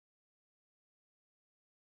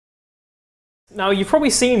Now, you've probably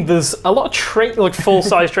seen there's a lot of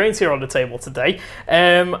full-size trains here on the table today,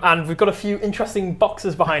 and we've got a few interesting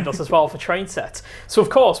boxes behind us as well for train sets. So, of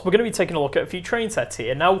course, we're going to be taking a look at a few train sets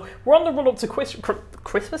here. Now, we're on the run-up to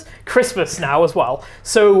Christmas now as well,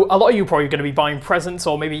 so a lot of you are probably going to be buying presents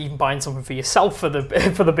or maybe even buying something for yourself for the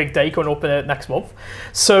for the big day coming up next month.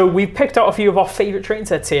 So, we've picked out a few of our favourite train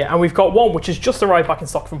sets here, and we've got one which has just arrived back in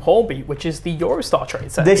stock from Hornby, which is the Eurostar train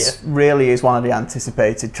set This really is one of the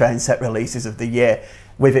anticipated train set releases of the year,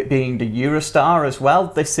 with it being the Eurostar as well.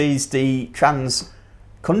 This is the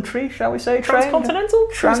trans-country, shall we say? Transcontinental?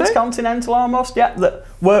 Transcontinental almost, yeah, that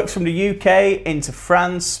works from the UK into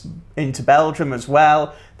France, into Belgium as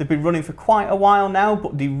well. They've been running for quite a while now,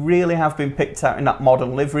 but they really have been picked out in that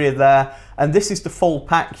modern livery there. And this is the full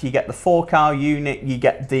pack. You get the 4-car unit, you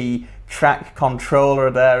get the track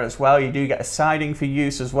controller there as well. You do get a siding for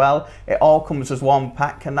use as well. It all comes as one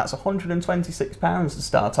pack, and that's £126 to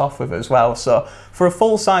start off with as well. So for a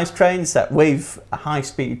full-size train set with a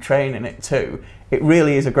high-speed train in it too, it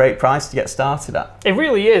really is a great price to get started at. It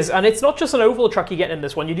really is, and it's not just an oval track you get in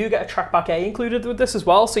this one. You do get a track back A included with this as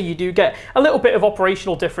well, so you do get a little bit of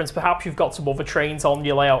operational difference. Perhaps you've got some other trains on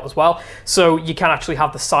your layout as well, so you can actually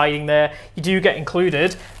have the siding there. You do get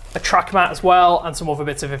included a track mat as well, and some other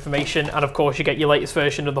bits of information, and of course you get your latest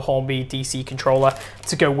version of the Hornby DC controller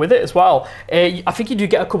to go with it as well. I think you do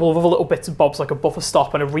get a couple of other little bits and bobs like a buffer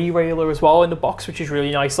stop and a re-railer as well in the box, which is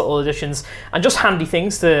really nice little additions and just handy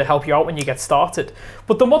things to help you out when you get started.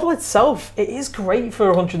 But the model itself, it is great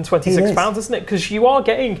for £126, isn't it? Because you are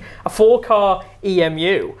getting a 4-car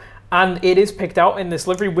EMU, and it is picked out in this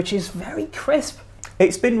livery, which is very crisp.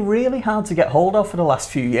 It's been really hard to get hold of for the last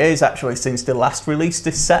few years, actually, since they last released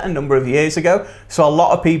this set a number of years ago. So a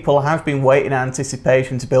lot of people have been waiting in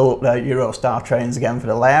anticipation to build up their Eurostar trains again for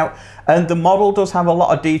the layout. And the model does have a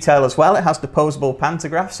lot of detail as well. It has the posable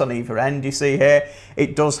pantographs on either end, you see here.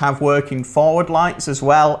 It does have working forward lights as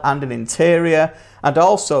well, and an interior. And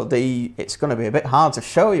also, it's going to be a bit hard to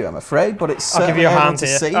show you, I'm afraid, but it's I'll give you a hand to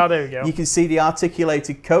here. see. Oh, there we go. You can see the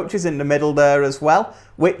articulated coaches in the middle there as well,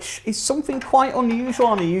 which is something quite unusual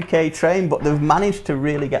on a UK train, but they've managed to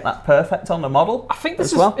really get that perfect on the model. I think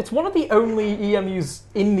this it's one of the only EMUs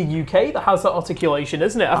in the UK that has that articulation,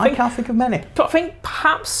 isn't it? I can't think of many. But I think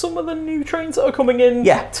perhaps some of the new trains that are coming in,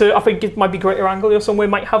 I think it might be Greater Anglia or somewhere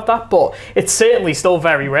might have that, but it's certainly still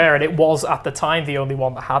very rare, and it was at the time the only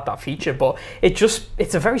one that had that feature. But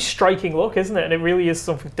it's a very striking look, isn't it? And it really is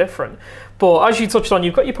something different. But as you touched on,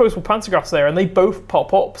 you've got your postal pantographs there, and they both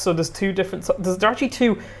pop up. So there's there are actually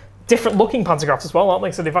two different looking pantographs as well, aren't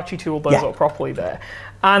they? So they've actually tooled those up properly there.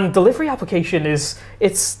 And delivery application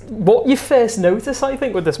it's what you first notice, I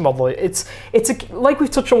think, with this model. It's like we've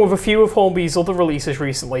touched on with a few of Hornby's other releases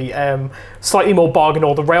recently, slightly more bargain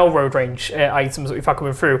or the railroad range items that we've had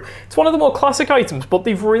coming through. It's one of the more classic items, but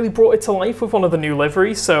they've really brought it to life with one of the new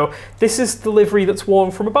liveries. So this is the livery that's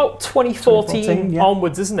worn from about 2014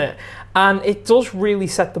 onwards, isn't it? And it does really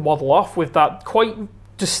set the model off with that quite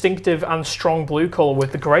distinctive and strong blue colour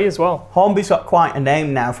with the grey as well. Hornby's got quite a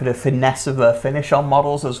name now for the finesse of their finish on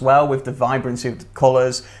models as well, with the vibrancy of the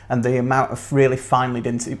colours and the amount of really finely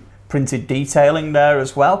printed detailing there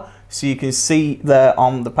as well. So you can see there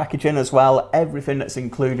on the packaging as well, everything that's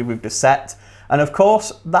included with the set. And of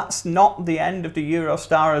course, that's not the end of the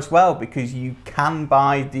Eurostar as well, because you can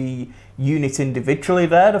buy the unit individually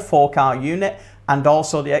there, the 4-car unit, and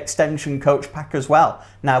also the extension coach pack as well.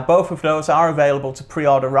 Now, both of those are available to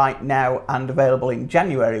pre-order right now and available in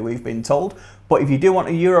January, we've been told. But if you do want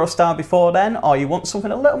a Eurostar before then, or you want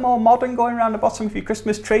something a little more modern going around the bottom of your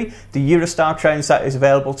Christmas tree, the Eurostar train set is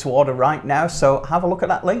available to order right now, so have a look at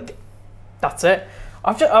that link. That's it.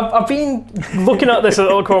 I've been looking at this at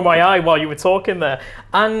the corner of my eye while you were talking there,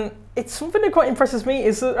 and it's something that quite impresses me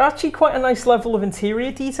is there's actually quite a nice level of interior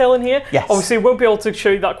detail in here. Yes. Obviously, we won't be able to show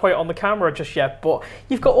you that quite on the camera just yet, but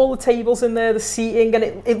you've got all the tables in there, the seating, and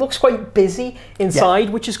it looks quite busy inside,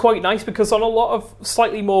 which is quite nice, because on a lot of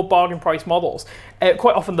slightly more bargain price models,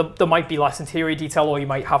 quite often there might be less interior detail, or you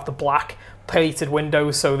might have the black plated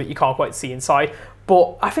windows so that you can't quite see inside.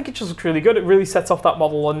 But I think it just looks really good. It really sets off that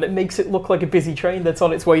model, and it makes it look like a busy train that's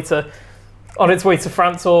on its way to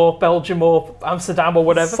France or Belgium or Amsterdam or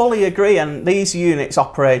whatever. Fully agree, and these units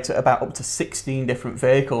operate at about up to 16 different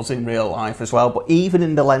vehicles in real life as well. But even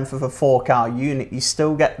in the length of a 4-car unit, you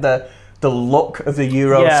still get the look of the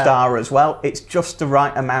Eurostar as well. It's just the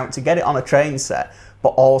right amount to get it on a train set, but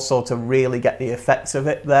also to really get the effects of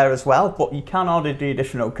it there as well. But you can order the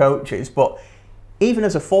additional coaches, but even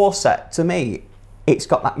as a 4 set, to me, it's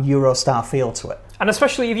got that Eurostar feel to it. And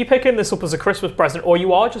especially if you're picking this up as a Christmas present, or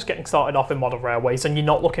you are just getting started off in model railways and you're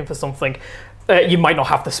not looking for something, you might not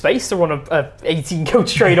have the space to run a 18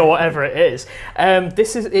 coach train or whatever it is.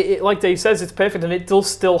 This is, like Dave says, it's perfect, and it does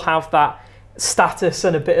still have that status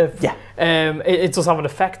and a bit of, it does have an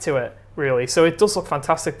effect to it, really. So it does look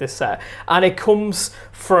fantastic, this set. And it comes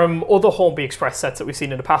from other Hornby Express sets that we've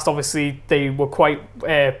seen in the past. Obviously, they were quite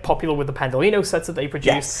popular with the Pendolino sets that they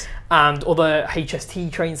produced, and other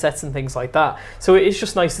HST train sets and things like that. So it is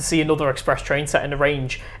just nice to see another Express train set in the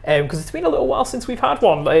range, because it's been a little while since we've had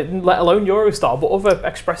one, let alone Eurostar, but other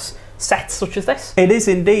Express sets such as this. It is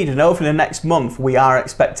indeed, and over the next month we are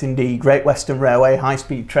expecting the Great Western Railway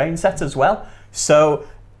high-speed train set as well. So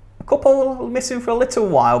a couple missing for a little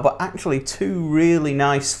while, but actually 2 really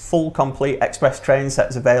nice full complete express train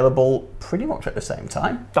sets available pretty much at the same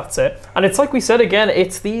time. That's it. And it's like we said again,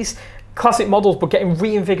 it's these classic models but getting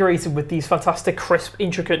reinvigorated with these fantastic crisp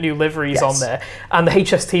intricate new liveries on there, and the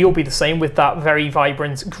HST will be the same with that very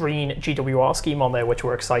vibrant green GWR scheme on there, which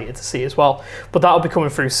we're excited to see as well. But that'll be coming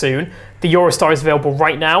through soon. The Eurostar is available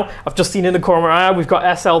right now. I've just seen in the corner of my eye, we've got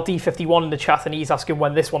SLD51 in the chat, and he's asking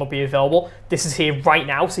when this one will be available. This is here right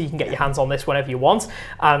now, so you can get your hands on this whenever you want.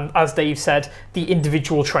 And as Dave said, the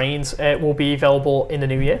individual trains will be available in the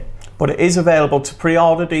new year. But it is available to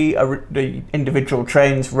pre-order the individual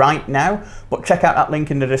trains right now. But check out that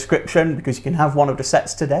link in the description, because you can have one of the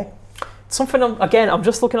sets today. Something, I'm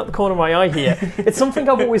just looking at the corner of my eye here. It's something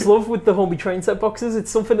I've always loved with the Hornby train set boxes. It's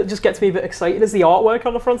something that just gets me a bit excited, is the artwork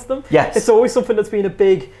on the front of them. Yes. It's always something that's been a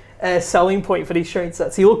big selling point for these train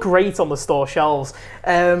sets. They look great on the store shelves.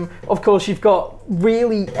 Of course, you've got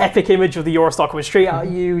really epic image of the Eurostar coming straight at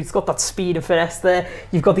you. It's got that speed and finesse there.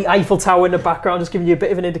 You've got the Eiffel Tower in the background, just giving you a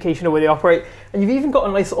bit of an indication of where they operate. And you've even got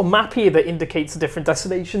a nice little map here that indicates the different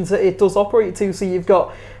destinations that it does operate to. So you've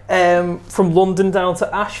got from London down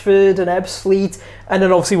to Ashford and Ebbsfleet, and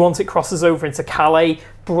then obviously once it crosses over into Calais,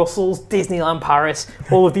 Brussels, Disneyland, Paris,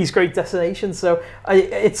 all of these great destinations. So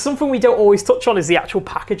it's something we don't always touch on, is the actual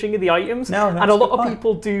packaging of the items. And a lot of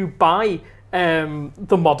people do buy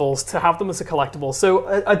the models to have them as a collectible.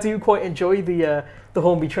 So I do quite enjoy the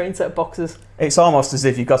Hornby train set boxes. It's almost as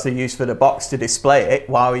if you've got a use for the box to display it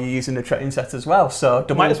while you're using the train set as well. So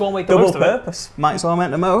might as well make the most of it. Double purpose. Might as well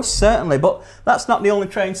make the most, certainly. But that's not the only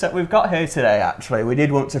train set we've got here today, actually. We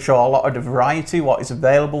did want to show a lot of the variety, what is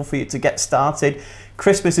available for you to get started.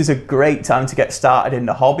 Christmas is a great time to get started in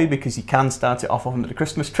the hobby, because you can start it off under the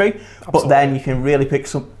Christmas tree. Absolutely. But then you can really pick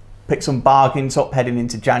some bargains up heading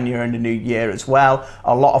into January and the new year as well.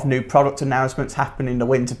 A lot of new product announcements happen in the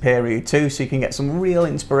winter period too, so you can get some real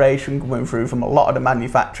inspiration coming through from a lot of the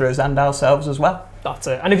manufacturers and ourselves as well. That's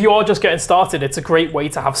it. And if you are just getting started, it's a great way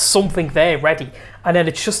to have something there ready, and then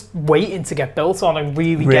it's just waiting to get built on and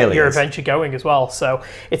really get your adventure going as well. So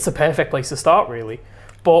it's the perfect place to start, really.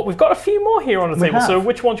 But we've got a few more here on the table, so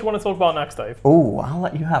which one do you want to talk about next, Dave? Oh, I'll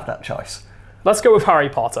let you have that choice. Let's go with Harry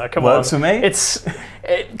Potter. Come on. Works for me. It's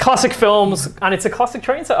classic films, and it's a classic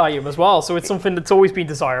train set item as well, so it's something that's always been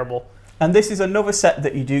desirable. And this is another set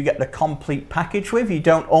that you do get the complete package with. You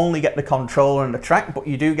don't only get the controller and the track, but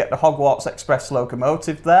you do get the Hogwarts Express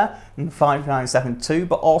locomotive there, and the 5972,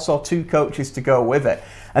 but also 2 coaches to go with it.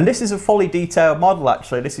 And this is a fully detailed model,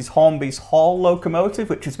 actually. This is Hornby's Hall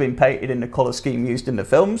locomotive, which has been painted in the colour scheme used in the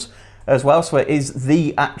films as well, so it is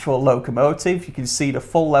the actual locomotive. You can see the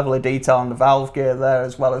full level of detail on the valve gear there,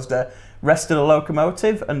 as well as the rest of the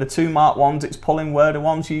locomotive, and the 2 Mark 1s it's pulling were the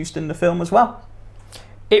ones used in the film as well.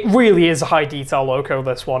 It really is a high detail loco,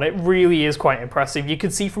 this one. It really is quite impressive. You can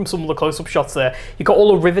see from some of the close-up shots there, you've got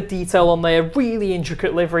all the rivet detail on there, really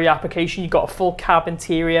intricate livery application. You've got a full cab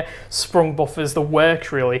interior, sprung buffers, the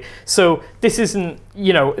works really. So this isn't,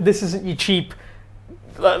 this isn't your cheap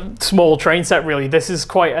small train set really. This is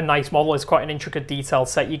quite a nice model. It's quite an intricate detailed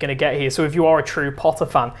set you're going to get here. So if you are a true Potter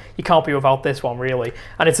fan, you can't be without this one really.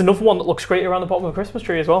 And it's another one that looks great around the bottom of the Christmas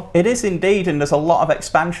tree as well. It is indeed, and there's a lot of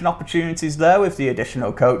expansion opportunities there with the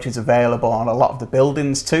additional coaches available on a lot of the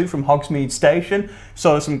buildings too from Hogsmeade Station.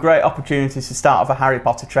 So there's some great opportunities to start off a Harry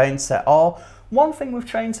Potter train set. Or one thing with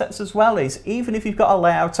train sets as well is, even if you've got a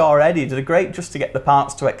layout already, they're great just to get the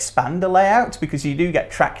parts to expand a layout, because you do get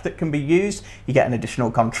track that can be used. You get an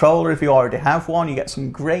additional controller if you already have one. You get some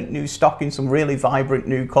great new stock in some really vibrant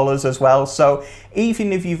new colours as well. So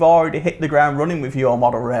even if you've already hit the ground running with your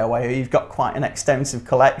model railway, or you've got quite an extensive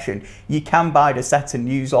collection, you can buy the set and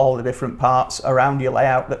use all the different parts around your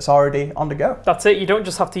layout that's already on the go. That's it. You don't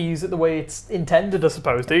just have to use it the way it's intended, I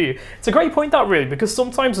suppose, do you? It's a great point, that really, because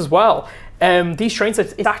sometimes as well, these train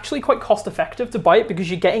sets, it's actually quite cost effective to buy it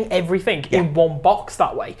because you're getting everything in one box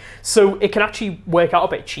that way. So it can actually work out a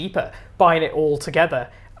bit cheaper buying it all together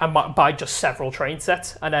and buy just several train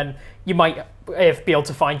sets, and then you might be able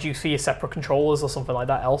to find use for your separate controllers or something like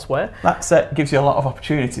that elsewhere. That set gives you a lot of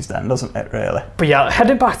opportunities then, doesn't it, really? But yeah,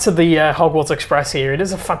 heading back to the Hogwarts Express here, it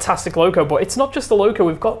is a fantastic loco, but it's not just the loco.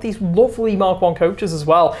 We've got these lovely Mark I coaches as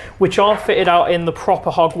well, which are fitted out in the proper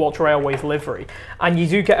Hogwarts Railways livery. And you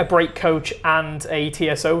do get a break coach and a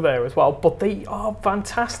TSO there as well, but they are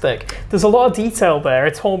fantastic. There's a lot of detail there.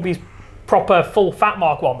 It's Hornby's proper full fat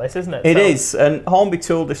Mark I, this, isn't it? It is, and Hornby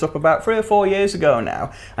tooled this up about 3 or 4 years ago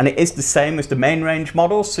now, and it is the same as the main range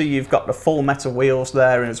model, so you've got the full metal wheels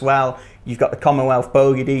there as well, you've got the Commonwealth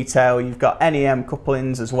bogie detail, you've got NEM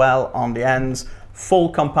couplings as well on the ends, full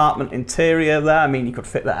compartment interior there. I mean, you could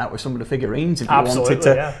fit that out with some of the figurines if you wanted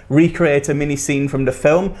to recreate a mini scene from the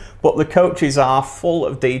film, but the coaches are full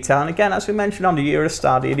of detail, and again, as we mentioned on the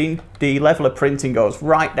Eurostar, the level of printing goes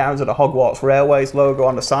right down to the Hogwarts Railways logo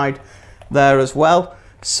on the side there as well.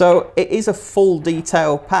 So it is a full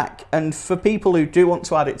detail pack, and for people who do want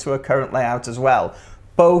to add it to a current layout as well,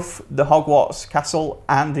 both the Hogwarts Castle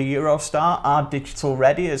and the Eurostar are digital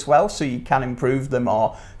ready as well, so you can improve them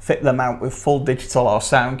or fit them out with full digital or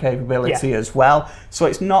sound capability as well. So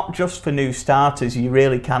it's not just for new starters, you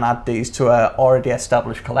really can add these to an already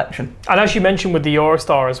established collection. And as you mentioned with the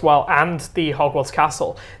Eurostar as well and the Hogwarts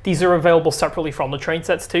Castle, these are available separately from the train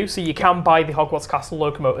sets too, so you can buy the Hogwarts Castle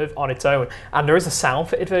locomotive on its own, and there is a sound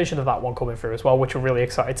fitted version of that one coming through as well, which we're really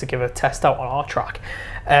excited to give a test out on our track.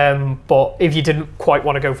 But if you didn't quite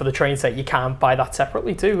want to go for the train set, you can buy that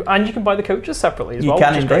separately too, and you can buy the coaches separately as well. You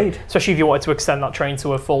can indeed, especially if you wanted to extend that train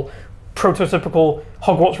to a full prototypical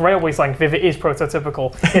Hogwarts Railways length, if it is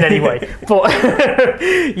prototypical in any way. But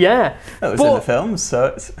yeah, that was in the films, so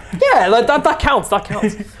it's yeah, like that counts.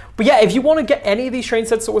 But yeah, if you want to get any of these train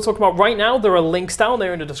sets that we're talking about right now, there are links down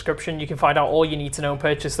there in the description. You can find out all you need to know and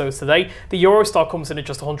purchase those today. The Eurostar comes in at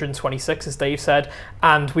just 126, as Dave said,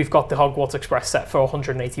 and we've got the Hogwarts Express set for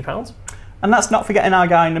 £180. And that's not forgetting our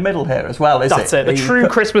guy in the middle here as well, is it? That's it, the true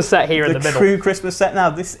Christmas set here in the middle. The true Christmas set. Now,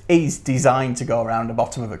 this is designed to go around the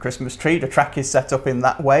bottom of a Christmas tree. The track is set up in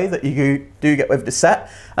that way that you do get with the set.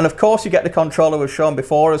 And of course, you get the controller we've shown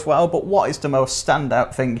before as well, but what is the most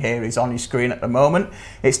standout thing here is on your screen at the moment.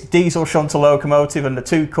 It's the diesel shunter locomotive and the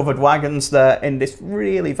 2 covered wagons there in this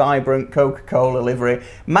really vibrant Coca-Cola livery,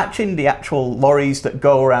 matching the actual lorries that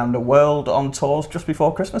go around the world on tours just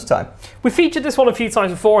before Christmas time. We featured this one a few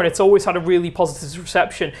times before, and it's always had a really positive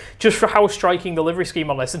reception just for how striking the livery scheme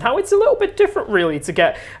on this and how it's a little bit different really to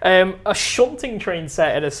get a shunting train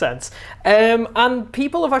set in a sense. And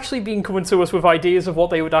people have actually been coming to us with ideas of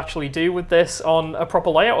what they would actually do with this on a proper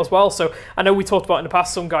layout as well. So I know we talked about in the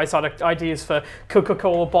past, some guys had ideas for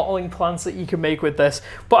Coca-Cola bottling plants that you can make with this.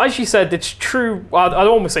 But as you said, it's true, I'd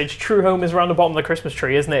almost say it's true home is around the bottom of the Christmas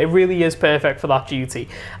tree, isn't it? It really is perfect for that duty.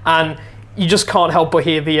 And you just can't help but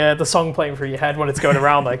hear the song playing through your head when it's going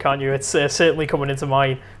around there, can't you? It's certainly coming into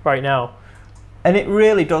mine right now. And it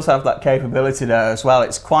really does have that capability there as well.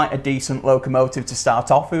 It's quite a decent locomotive to start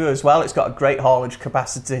off with as well. It's got a great haulage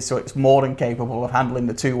capacity, so it's more than capable of handling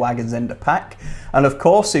the 2 wagons in the pack. And of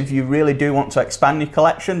course, if you really do want to expand your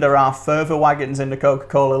collection, there are further wagons in the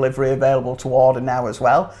Coca-Cola livery available to order now as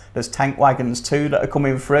well. There's tank wagons too that are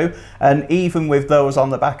coming through. And even with those on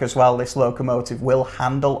the back as well, this locomotive will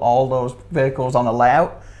handle all those vehicles on a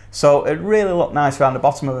layout. So it really looked nice around the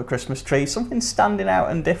bottom of a Christmas tree. Something standing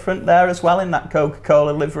out and different there as well in that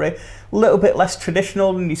Coca-Cola livery. A little bit less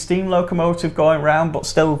traditional than your steam locomotive going around, but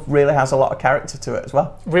still really has a lot of character to it as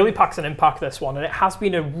well. Really packs an impact, this one, and it has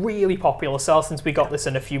been a really popular sell since we got this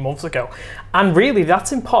in a few months ago. And really,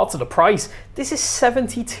 that's in part to the price. This is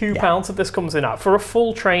 £72 that this comes in at for a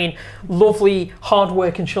full train, lovely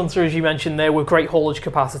hard-working shunter, as you mentioned there, with great haulage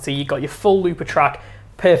capacity. You've got your full loop of track,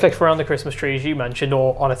 perfect for around the Christmas tree, as you mentioned,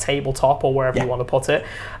 or on a tabletop or wherever you want to put it,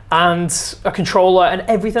 and a controller and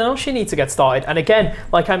everything else you need to get started. And again,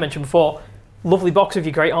 like I mentioned before, lovely box with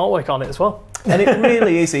your great artwork on it as well. And it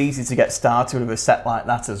really is easy to get started with a set like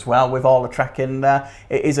that as well, with all the track in there.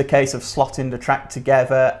 It is a case of slotting the track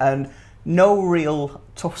together, and no real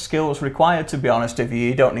tough skills required, to be honest with you.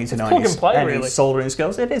 You don't need to know any soldering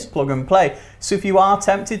skills. It is plug and play. So if you are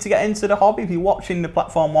tempted to get into the hobby, if you're watching the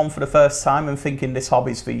Platform 1 for the first time and thinking this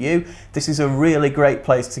hobby's for you, this is a really great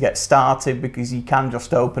place to get started, because you can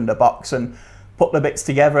just open the box and put the bits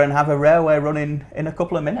together and have a railway running in a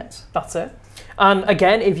couple of minutes. That's it. And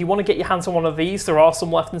again, if you want to get your hands on one of these, there are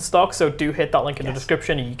some left in stock, so do hit that link in the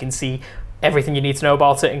description and you can see everything you need to know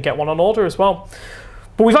about it and get one on order as well.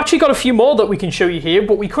 But we've actually got a few more that we can show you here,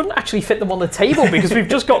 but we couldn't actually fit them on the table because we've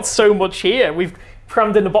just got so much here. We've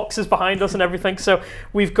crammed in the boxes behind us and everything. So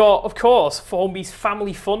we've got, of course, Formby's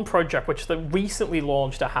Family Fun project, which they recently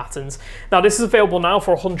launched at Hattons. Now this is available now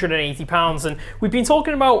for £180, and we've been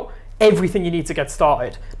talking about everything you need to get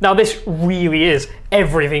started. Now this really is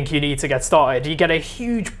everything you need to get started. You get a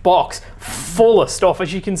huge box full of stuff,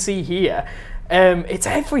 as you can see here. It's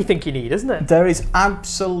everything you need, isn't it? There is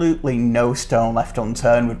absolutely no stone left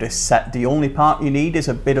unturned with this set. The only part you need is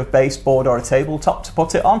a bit of baseboard or a tabletop to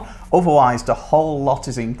put it on. Otherwise, the whole lot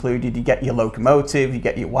is included. You get your locomotive, you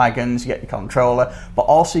get your wagons, you get your controller, but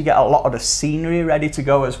also you get a lot of the scenery ready to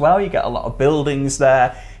go as well. You get a lot of buildings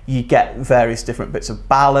there. You get various different bits of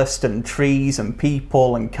ballast and trees and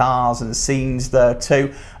people and cars and scenes there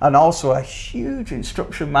too. And also a huge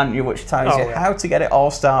instruction manual which tells you how to get it all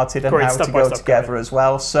started and how to go together as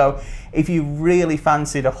well. So if you really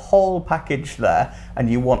fancy the whole package there and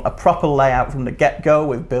you want a proper layout from the get-go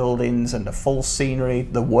with buildings and the full scenery,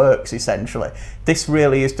 the works essentially, this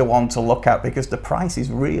really is the one to look at because the price is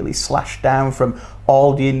really slashed down from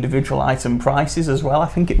all the individual item prices as well. I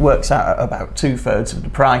think it works out at about 2/3 of the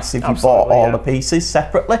price if you bought all the pieces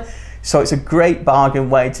separately. So it's a great bargain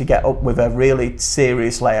way to get up with a really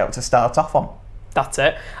serious layout to start off on. That's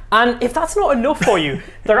it. And if that's not enough for you,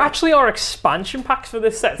 there actually are expansion packs for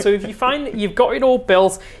this set. So if you find that you've got it all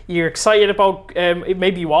built, you're excited about,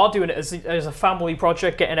 maybe you are doing it as a family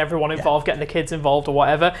project, getting everyone involved, getting the kids involved or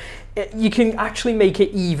whatever, you can actually make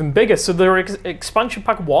it even bigger. So there is expansion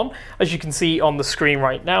pack 1, as you can see on the screen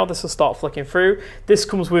right now. This will start flicking through. This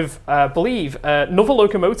comes with, I believe, another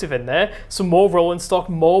locomotive in there, some more rolling stock,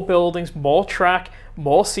 more buildings, more track,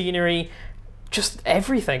 more scenery, just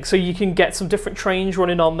everything. So you can get some different trains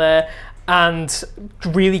running on there and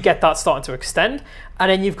really get that starting to extend. And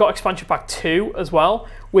then you've got expansion pack 2 as well,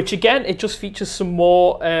 which again, it just features some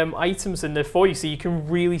more items in there for you, so you can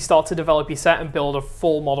really start to develop your set and build a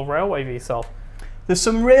full model railway for yourself. There's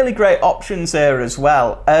some really great options there as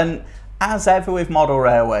well, and as ever with model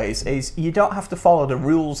railways, is you don't have to follow the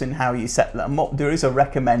rules in how you set them up. There is a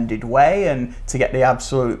recommended way and to get the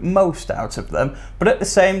absolute most out of them, but at the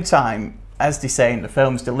same time, as they say in the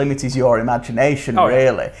films, the limit is your imagination,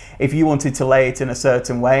 really. If you wanted to lay it in a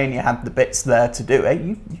certain way and you had the bits there to do it,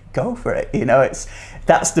 you go for it. You know,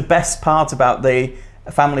 that's the best part about the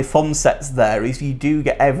family fun sets there, is you do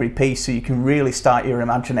get every piece, so you can really start your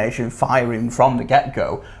imagination firing from the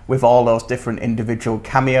get-go with all those different individual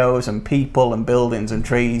cameos and people and buildings and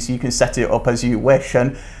trees. You can set it up as you wish,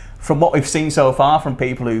 and from what we've seen so far from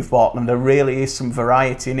people who've bought them, there really is some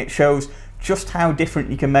variety, and it shows just how different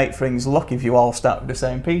you can make things look if you all start with the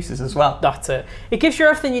same pieces as well. That's it. It gives you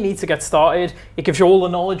everything you need to get started. It gives you all the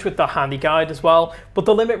knowledge with the handy guide as well. But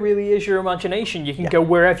the limit really is your imagination. You can go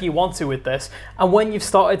wherever you want to with this. And when you've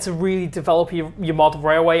started to really develop your model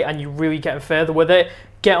railway and you're really getting further with it,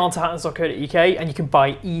 get onto hattons.co.uk and you can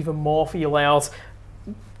buy even more for your layouts.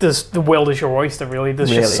 The world is your oyster, really. There's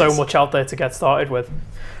just so much out there to get started with.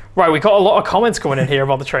 Right, we've got a lot of comments coming in here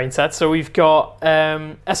about the train set. So we've got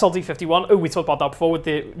SLD51. Oh, we talked about that before with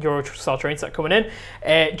the Eurostar train set coming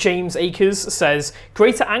in. James Akers says,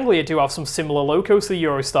 Greater Anglia do have some similar locos to the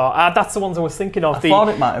Eurostar. That's the ones I was thinking of. I thought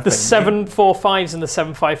it might have been. 745s and the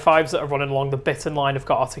 755s that are running along the Bitton line have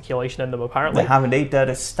got articulation in them, apparently. They have indeed. They're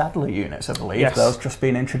the Stadler units, I believe. Yes. Those just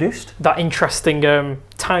been introduced. That interesting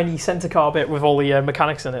tiny centre car bit with all the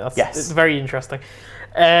mechanics in it. It's very interesting.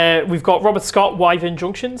 We've got Robert Scott, Wyvern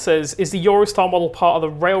Junction, says, is the Eurostar model part of the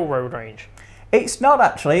railroad range? It's not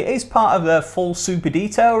actually. It is part of the full super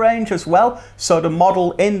detail range as well. So the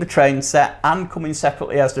model in the train set and coming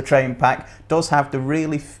separately as the train pack does have the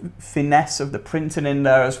really finesse of the printing in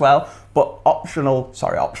there as well, but operational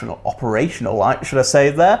light, should I say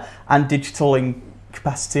there, and digital in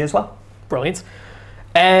capacity as well. Brilliant.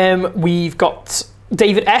 We've got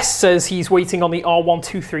David S says he's waiting on the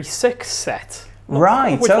R1236 set.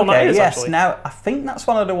 Right, okay, yes. Actually. Now, I think that's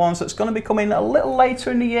one of the ones that's going to be coming a little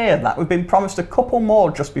later in the year. That we've been promised a couple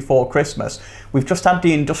more just before Christmas. We've just had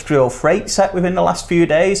the industrial freight set within the last few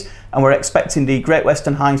days, and we're expecting the Great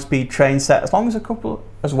Western high-speed train set, as well as a couple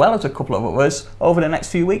of others, over the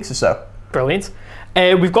next few weeks or so. Brilliant.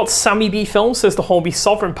 We've got Sammy B Films says the Hornby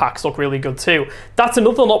Sovereign packs look really good too. That's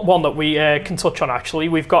another one that we can touch on actually.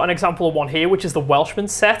 We've got an example of one here, which is the Welshman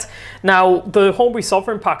set. Now, the Hornby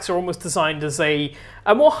Sovereign packs are almost designed as a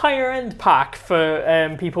more higher end pack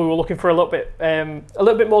for people who are looking for a little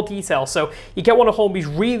bit more detail. So you get one of Hornby's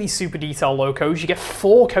really super detailed locos. You get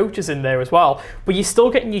 4 coaches in there as well, but you're still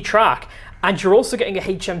getting your track. And you're also getting a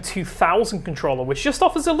HM2000 controller, which just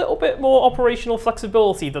offers a little bit more operational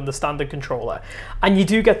flexibility than the standard controller. And you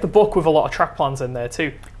do get the book with a lot of track plans in there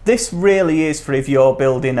too. This really is for if you're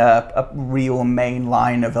building a real main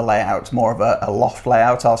line of a layout, more of a loft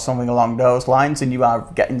layout or something along those lines, and you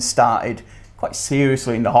are getting started quite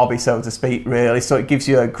seriously in the hobby, so to speak, really. So it gives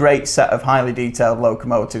you a great set of highly detailed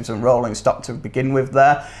locomotives and rolling stock to begin with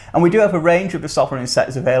there. And we do have a range of the soldering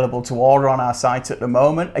sets available to order on our site at the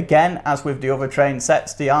moment. Again, as with the other train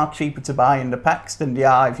sets, they are cheaper to buy in the packs than they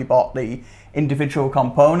are if you bought the individual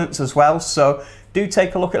components as well. So do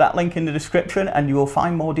take a look at that link in the description and you will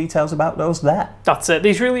find more details about those there. That's it.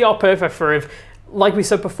 These really are perfect for if, like we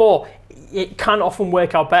said before, it can often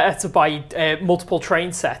work out better to buy multiple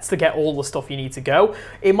train sets to get all the stuff you need to go.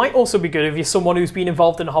 It might also be good if you're someone who's been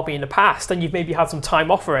involved in a hobby in the past and you've maybe had some time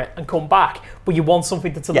off for it and come back, but you want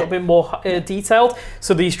something that's a little bit more detailed.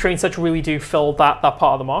 So these train sets really do fill that part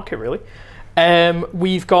of the market, really.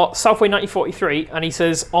 We've got Southway 1943, and he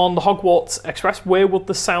says, on the Hogwarts Express, where would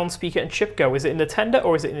the sound speaker and chip go? Is it in the tender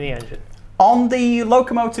or is it in the engine? On the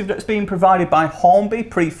locomotive that's being provided by Hornby,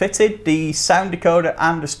 pre-fitted, the sound decoder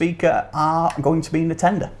and the speaker are going to be in the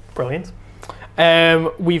tender. Brilliant.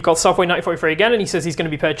 We've got Southway 1943 again, and he says he's going to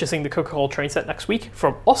be purchasing the Coca-Cola train set next week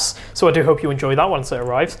from us, so I do hope you enjoy that once it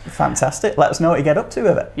arrives. Fantastic. Let us know what you get up to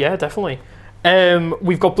with it. Yeah, definitely.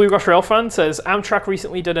 We've got Bluegrass Railfan says Amtrak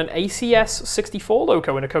recently did an ACS 64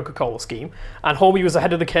 loco in a Coca-Cola scheme, and Hornby was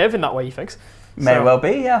ahead of the curve in that way, he thinks. May well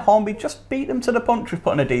be, yeah. Hornby just beat them to the punch with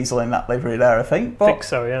putting a diesel in that livery there, I think. But think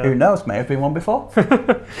so, yeah. Who knows? May have been one before.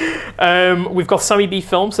 We've got Sammy B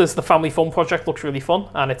Film says the Family Fun project looks really fun,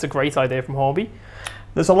 and it's a great idea from Hornby.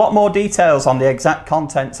 There's a lot more details on the exact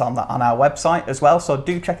contents on our website as well, so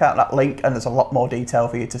do check out that link, and there's a lot more detail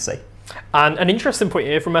for you to see. And an interesting point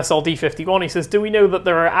here from SLD51, he says, do we know that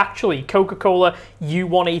there are actually Coca-Cola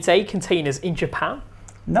U18A containers in Japan?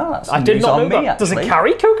 No, that's I did not know that. Actually. Does it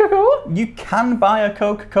carry Coca-Cola? You can buy a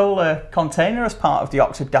Coca-Cola container as part of the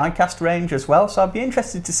Oxford diecast range as well, so I'd be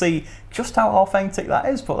interested to see just how authentic that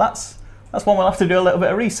is, but that's one we'll have to do a little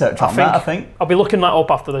bit of research on that, I think. I'll be looking that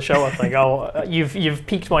up after the show, I think. You've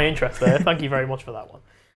piqued my interest there. Thank you very much for that one.